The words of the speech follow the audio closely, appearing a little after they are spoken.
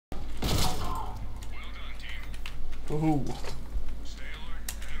Ooh.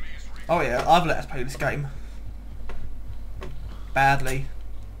 Oh yeah, I've let us play this game. Badly.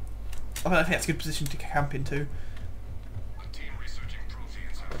 I don't think that's a good position to camp into.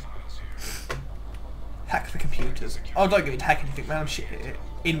 Hack the computers. Oh, don't go into hack anything, man. I'm shit at it.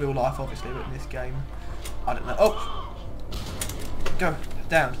 In real life, obviously, but in this game, I don't know. Oh! Go.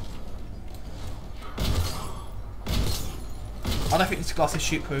 Down. I don't think this glass is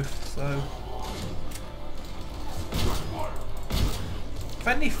shoot proof, so...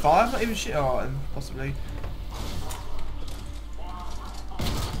 Friendly fire? Not even shit. Oh, possibly.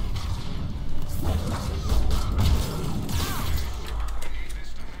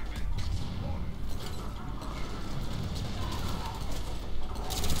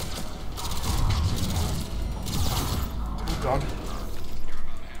 Oh god.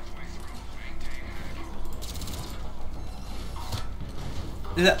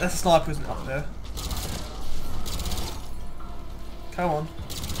 That's a sniper, isn't it, up there? Come on.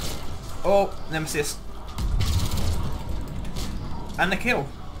 Oh, nemesis. And the kill.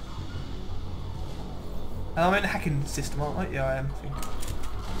 And I'm in a hacking system, aren't I? Yeah, I am, I think.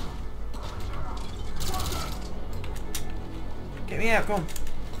 Get me out, go on.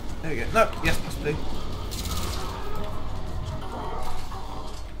 There we go. No, yes, possibly.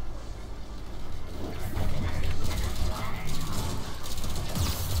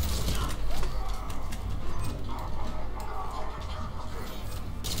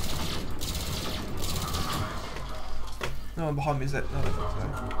 No one behind me, is it? No, I don't think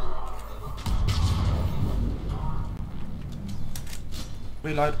so.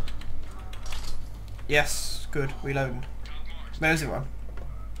 Reload. Yes, good. Reloading. Where's everyone?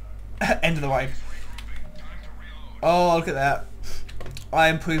 End of the wave. Oh, look at that. I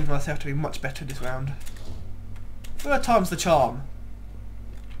improved myself to be much better this round. Third time's the charm.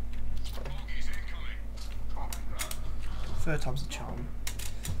 Third time's the charm.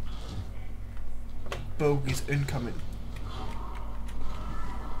 Bogies incoming.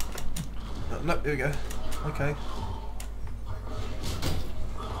 No, here we go. Okay.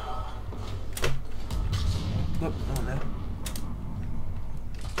 Nope, no one there.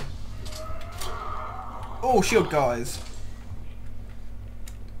 Oh, shield guys.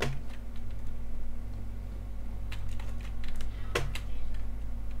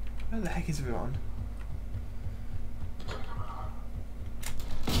 Where the heck is everyone?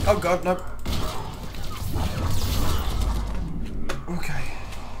 Oh god, no. Okay.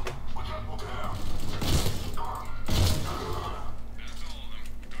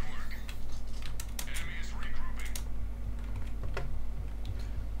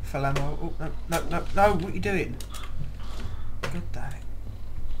 Fell ammo. Oh, no, no, no, no, what are you doing? God damn it.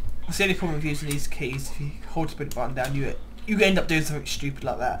 That's the only problem with using these keys. If you hold the sprint button down, you end up doing something stupid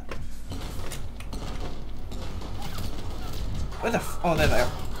like that. Where the f— oh, there they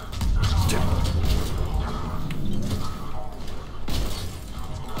are.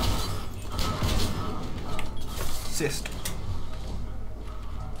 Assist.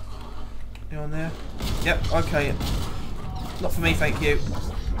 Anyone there? Yep, okay. Not for me, thank you.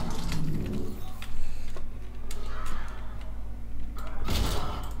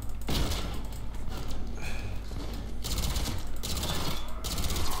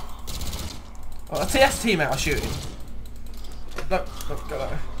 Oh, that's the teammate I was shooting. No, no, go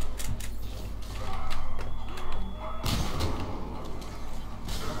there.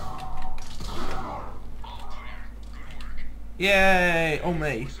 Yay! On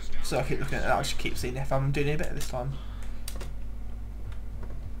me. So I keep looking at that. I should keep seeing if I'm doing any better this time.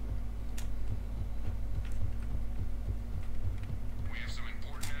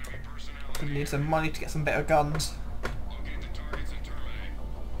 We need some money to get some better guns.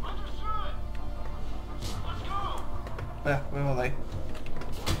 Where are they?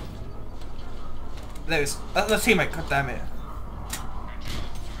 There's that's the teammate. God damn it!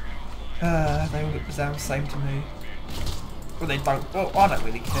 They all look the damn same to me. Well, they don't. Well, I don't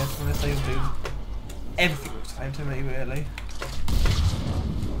really care for this. They all do. Everything looks the same to me, really.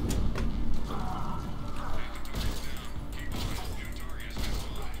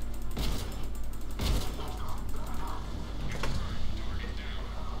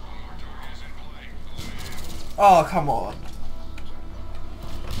 Oh, come on.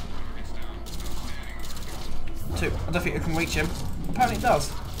 Two. I don't think I can reach him. Apparently it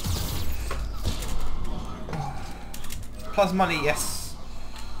does. Plus money, yes.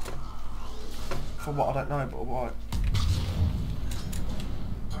 For what, I don't know, but alright.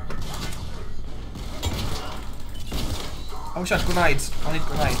 I wish I had grenades. I need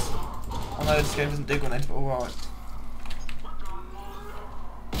grenades. I know this game doesn't do grenades, but alright.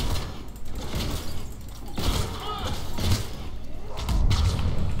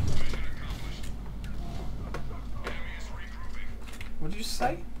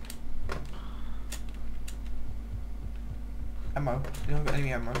 say? Ammo. You haven't got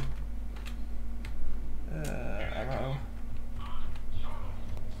any ammo. Ammo.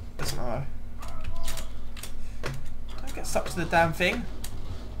 That's not ammo. Don't get stuck to the damn thing.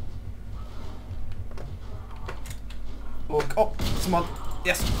 Oh, someone.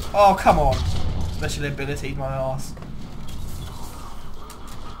 Yes. Oh, come on. Special ability, my arse.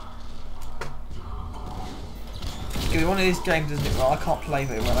 Give me one of these games, isn't it? Well, I can't play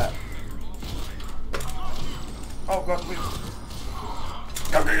very well at. Oh god, wait.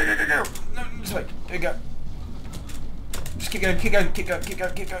 Go, go, go, go, go, go. No, this way. There you go. Just keep going, keep going, keep going, keep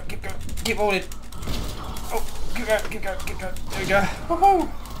going, keep going, keep going. Keep rolling. Oh, keep going, keep going, keep going. There we go. Woohoo!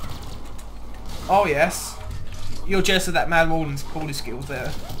 Oh yes. You're jealous of that man Walden's poorly skills there.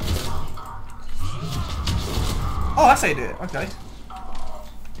 Oh, that's how you do it. Okay.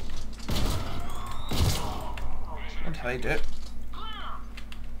 That's how you do it.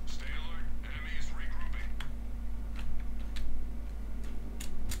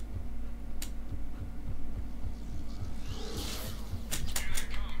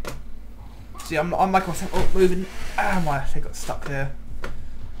 See, I'm making myself moving. Ah, my thing got stuck there.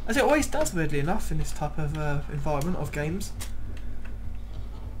 As it always does, weirdly enough, in this type of environment of games.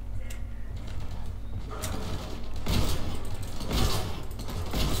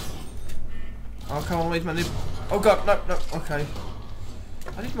 Oh, come on, where's my new... Oh god, no, no, okay.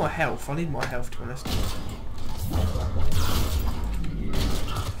 I need more health, to be honest.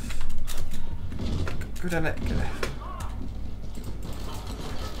 Go down there, go there.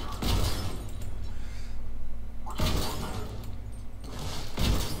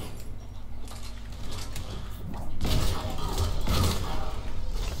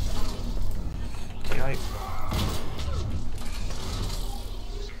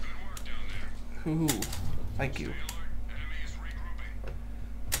 Ooh, thank you.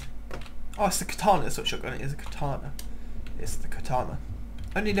 Oh, it's the katana. That's what shotgun it is. A katana. It's the katana.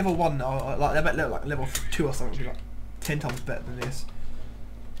 Only level 1 now. Like I bet like level 2 or something would be like 10 times better than this.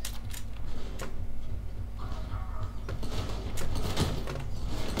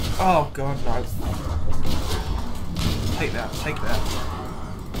 Oh god, no! Take that. Take that.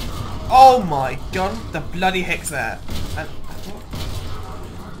 Oh my god! The bloody heck's that? And,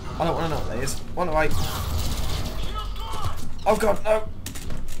 I don't want to know what that is. One away. Oh god, no!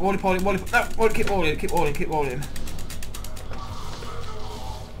 Wally poly, no! Wally, keep walling, keep walling, keep walling.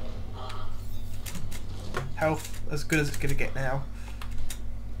 Health as good as it's gonna get now.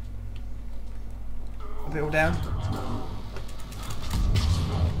 A bit all down.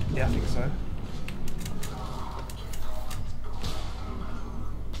 Yeah, I think so.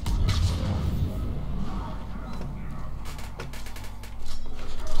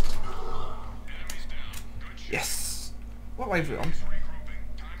 Yes! What wave are we on?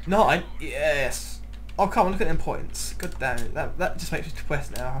 9? Yes! Oh come on, look at them points. God damn it. That just makes me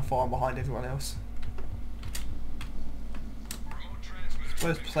depressed now how far I'm behind everyone else. I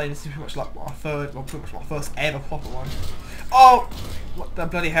suppose playing this is pretty much like my third, well pretty much my first ever proper one. Oh! What the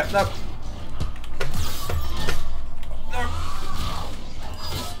bloody hell? No! No!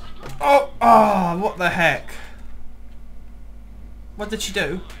 Oh! Ah! Oh, what the heck? What did she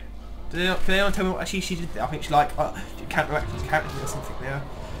do? Can anyone tell me what actually she did there? I think she like counteracted or something there.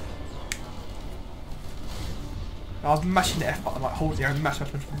 I was mashing the F button, like hold it and mash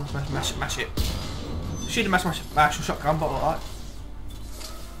it. She'd have mashed a shotgun, but alright.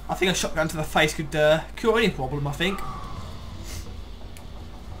 I think a shotgun to the face could cure any problem, I think.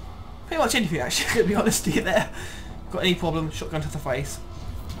 Pretty much anything actually, to be honest with you there. Got any problem, shotgun to the face.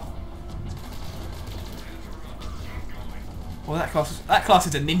 Well, that class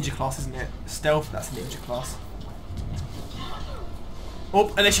is a ninja class, isn't it? Stealth, that's a ninja class.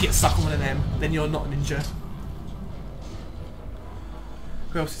 Oh, unless you get stuck on one of them, then you're not a ninja.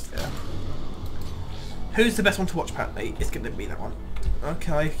 Who else is there? Who's the best one to watch, apparently? It's going to be that one.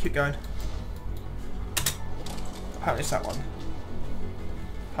 Okay, keep going. Apparently it's that one.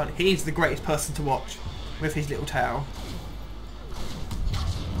 Apparently he's the greatest person to watch with his little tail.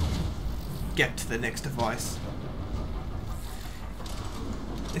 Get to the next device.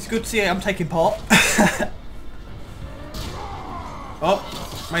 It's good to see I'm taking part. Oh,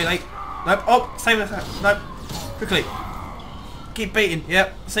 melee. Nope. Oh, same as that. Nope. Quickly. Keep beating.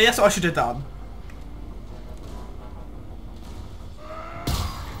 Yep. See, that's what I should have done.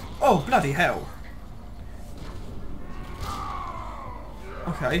 Oh, bloody hell.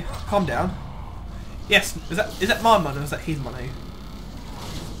 Okay, calm down. Yes, is that my money or is that his money?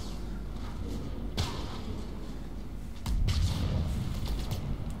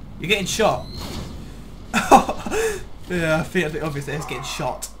 You're getting shot. Yeah, I think it's a bit obvious that he's getting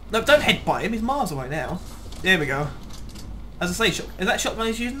shot. No, don't headbutt him, he's miles away now. There we go. As I say, is that shotgun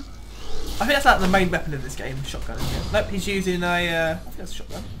he's using? I think that's like the main weapon in this game, shotgun, isn't it? Nope, he's using a, I think that's a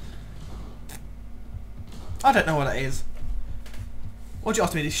shotgun. I don't know what that is. Why'd you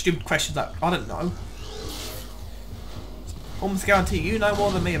ask me these stupid questions that I don't know? Almost guarantee you know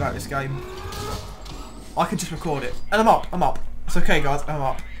more than me about this game. I can just record it. And I'm up. It's okay guys, I'm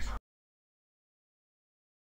up.